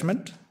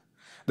establishment,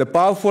 the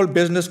powerful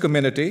business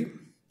community,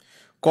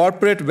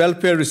 corporate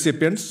welfare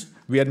recipients,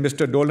 we had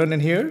Mr. Dolan in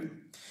here,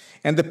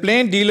 and the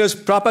plain dealer's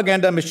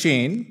propaganda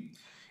machine,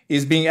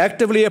 is being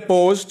actively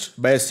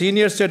opposed by a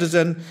senior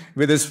citizen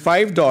with his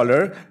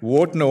 $5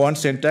 vote no on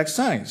sin tax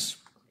signs.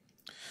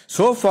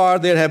 So far,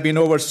 there have been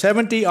over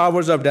 70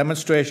 hours of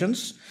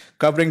demonstrations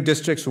covering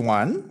districts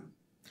 1,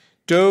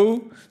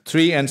 2,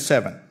 3, and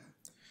 7.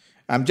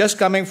 I'm just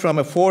coming from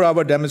a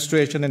 4-hour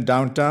demonstration in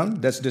downtown,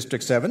 that's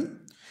District 7.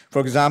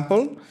 For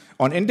example,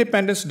 on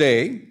Independence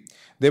Day,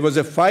 there was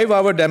a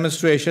 5-hour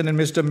demonstration in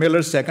Mr.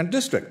 Miller's 2nd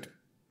District.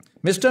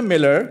 Mr.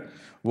 Miller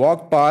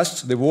walked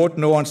past the vote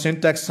no on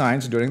sin tax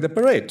signs during the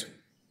parade.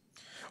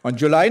 On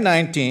July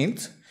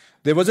 19th,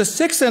 there was a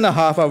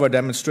 6.5-hour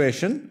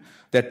demonstration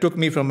that took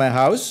me from my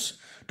house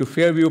to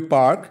Fairview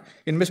Park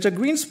in Mr.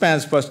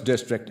 Greenspan's 1st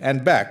District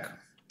and back.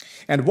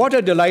 And what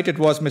a delight it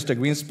was, Mr.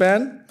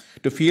 Greenspan,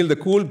 to feel the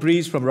cool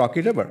breeze from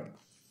Rocky River.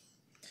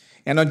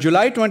 And on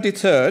July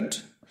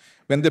 23rd,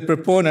 when the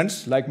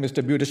proponents, like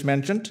Mr. Budish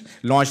mentioned,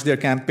 launched their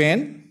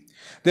campaign,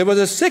 there was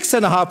a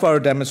 6.5-hour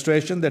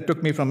demonstration that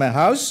took me from my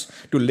house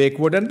to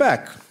Lakewood and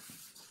back.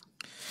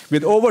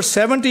 With over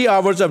 70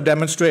 hours of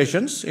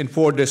demonstrations in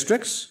 4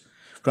 districts,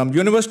 from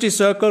University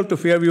Circle to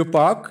Fairview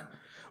Park,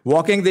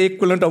 walking the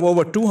equivalent of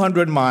over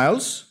 200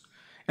 miles,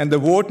 and the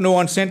vote no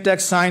on sin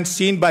tax signs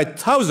seen by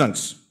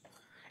thousands,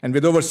 and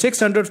with over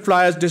 600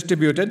 flyers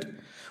distributed,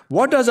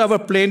 what does our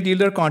plain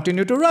dealer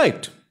continue to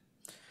write?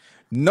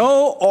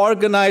 No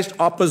organized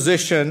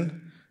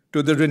opposition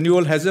to the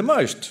renewal has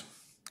emerged.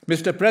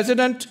 Mr.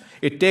 President,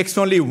 it takes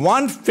only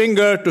one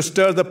finger to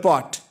stir the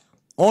pot.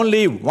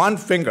 Only one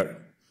finger.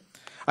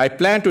 I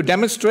plan to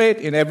demonstrate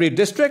in every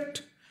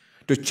district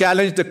to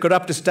challenge the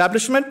corrupt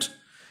establishment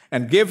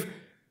and give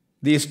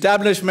the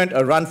establishment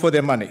a run for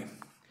their money.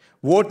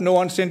 Vote no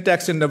on sin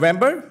tax in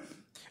November.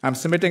 I'm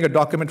submitting a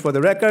document for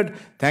the record.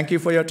 Thank you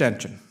for your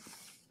attention.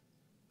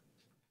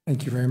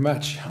 Thank you very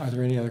much. Are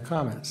there any other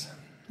comments?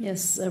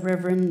 Yes,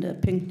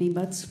 Reverend Pinckney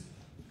Butts.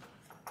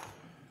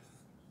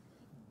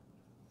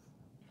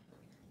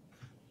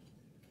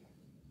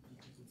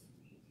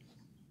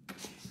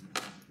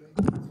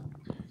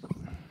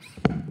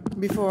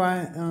 before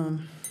I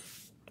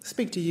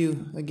speak to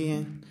you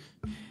again,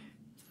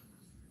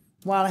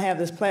 while I have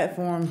this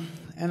platform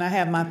and I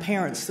have my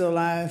parents still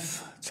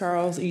alive,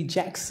 Charles E.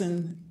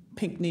 Jackson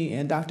Pinckney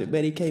and Dr.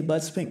 Betty K.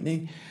 Butts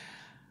Pinckney,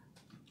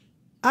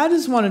 I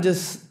just want to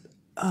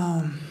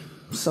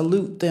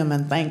salute them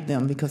and thank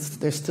them because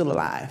they're still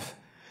alive.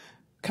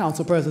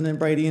 Council President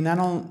Brady,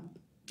 and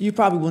you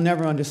probably will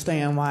never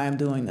understand why I'm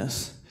doing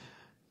this.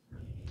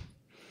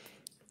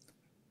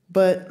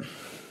 But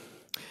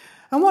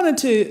I wanted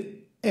to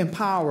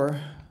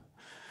empower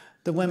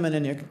the women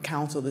in your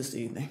council this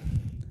evening,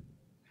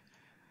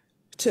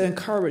 to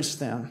encourage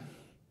them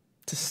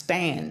to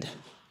stand.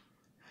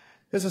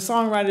 There's a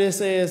songwriter that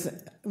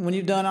says, when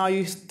you've done all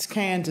you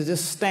can to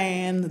just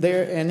stand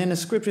there, and then the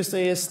scripture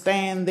says,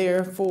 stand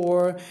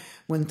therefore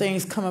when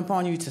things come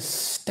upon you, to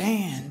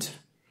stand.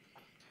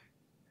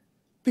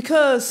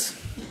 Because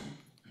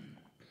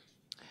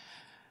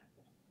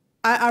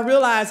I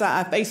realize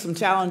I face some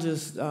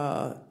challenges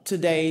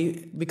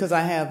today because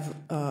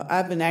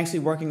I've been actually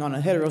working on a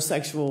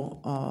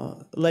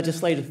heterosexual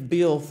legislative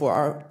bill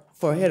for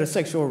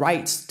heterosexual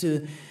rights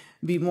to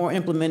be more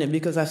implemented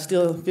because I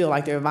still feel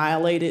like they're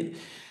violated.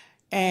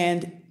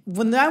 And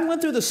when I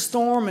went through the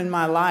storm in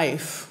my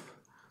life,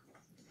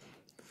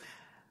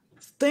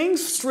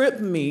 things stripped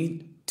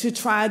me to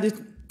try to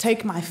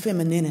take my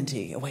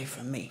femininity away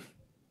from me.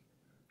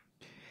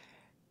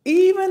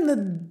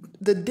 Even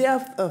the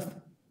death of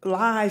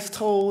lies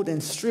told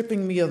and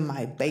stripping me of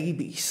my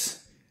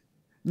babies,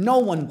 no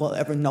one will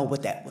ever know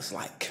what that was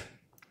like.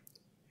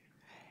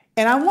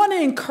 And I want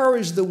to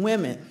encourage the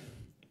women,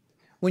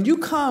 when you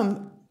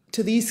come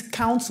to these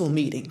council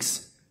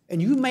meetings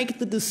and you make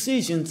the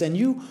decisions and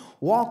you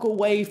walk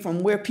away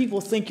from where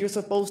people think you're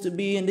supposed to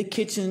be in the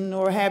kitchen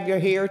or have your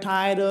hair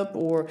tied up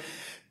or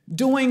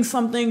doing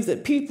some things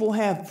that people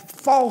have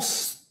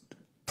false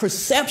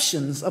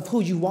perceptions of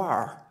who you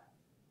are.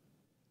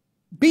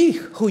 Be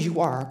who you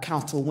are,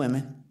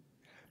 councilwomen,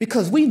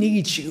 because we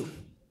need you.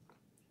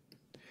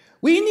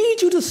 We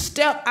need you to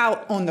step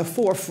out on the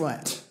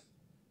forefront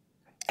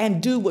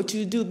and do what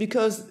you do,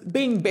 because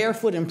being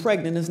barefoot and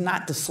pregnant is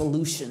not the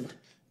solution,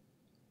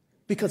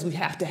 because we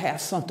have to have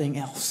something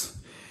else.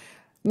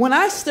 When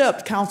I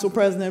stepped, Council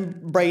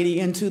President Brady,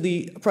 into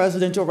the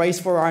presidential race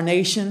for our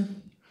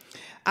nation,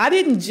 I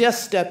didn't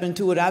just step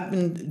into it. I've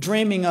been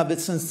dreaming of it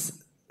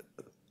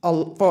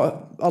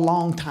for a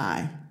long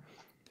time.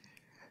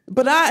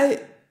 But I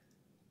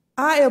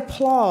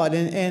applaud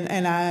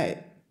and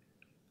I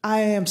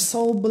am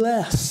so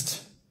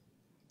blessed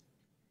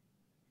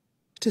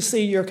to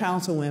see your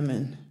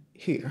councilwomen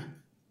here,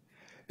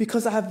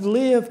 because I've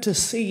lived to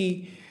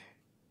see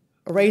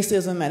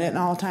racism at an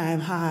all-time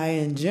high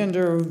and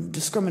gender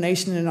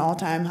discrimination at an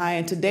all-time high.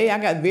 And today I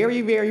got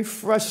very, very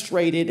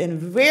frustrated and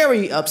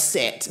very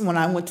upset when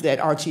I went to that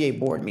RTA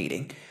board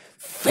meeting.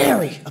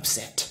 Very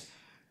upset.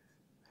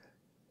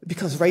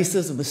 Because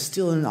racism is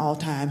still at an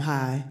all-time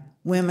high.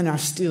 Women are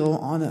still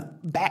on the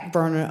back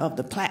burner of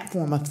the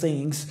platform of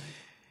things.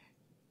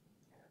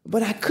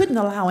 But I couldn't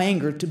allow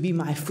anger to be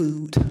my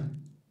food.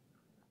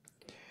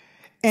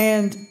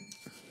 And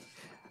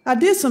I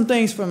did some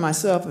things for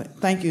myself.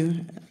 Thank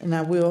you, and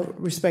I will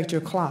respect your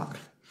clock.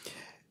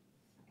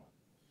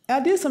 I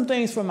did some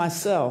things for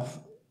myself,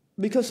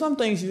 because some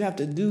things you have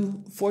to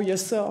do for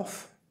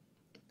yourself.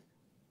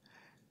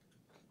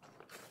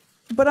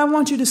 But I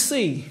want you to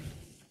see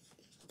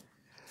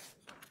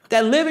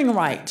that living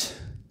right,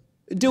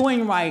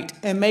 doing right,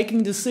 and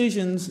making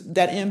decisions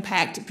that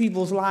impact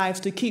people's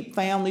lives to keep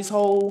families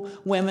whole,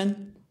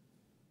 women,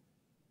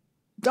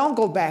 don't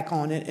go back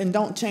on it, and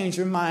don't change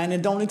your mind,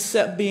 and don't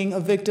accept being a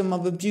victim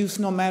of abuse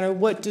no matter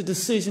what the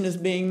decision is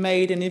being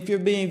made. And if you're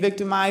being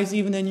victimized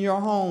even in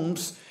your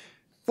homes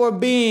for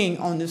being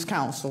on this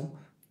council,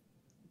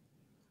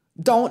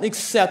 don't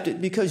accept it,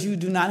 because you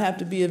do not have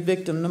to be a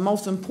victim. The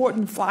most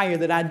important flyer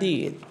that I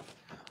did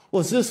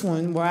was this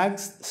one, where I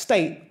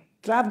state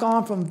that I've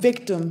gone from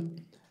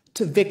victim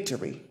to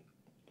victory,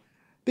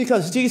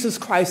 because Jesus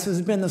Christ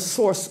has been the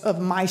source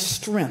of my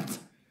strength.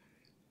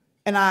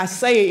 And I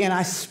say and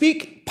I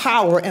speak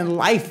power and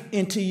life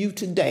into you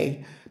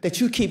today, that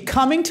you keep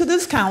coming to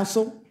this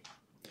council,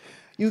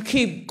 you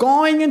keep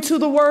going into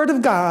the Word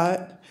of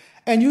God,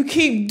 and you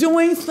keep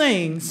doing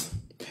things.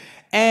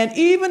 And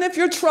even if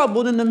you're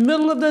troubled in the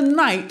middle of the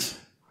night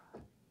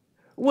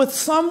with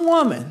some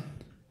woman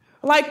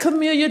like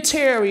Camelia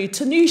Terry,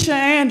 Tanisha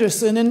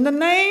Anderson, and to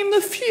name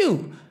a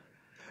few,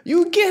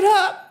 you get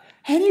up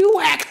and you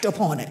act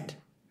upon it,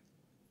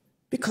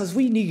 because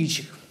we need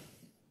you.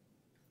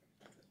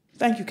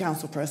 Thank you,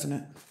 Council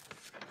President.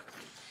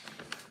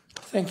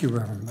 Thank you,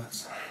 Reverend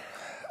Butts.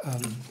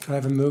 Could I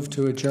have a move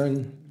to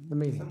adjourn the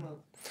meeting?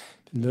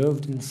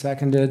 Moved and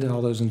seconded.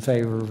 All those in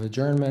favor of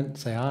adjournment,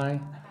 say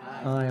aye.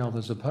 Aye. All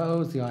those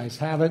opposed, the ayes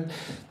have it.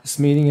 This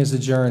meeting is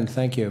adjourned.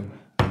 Thank you.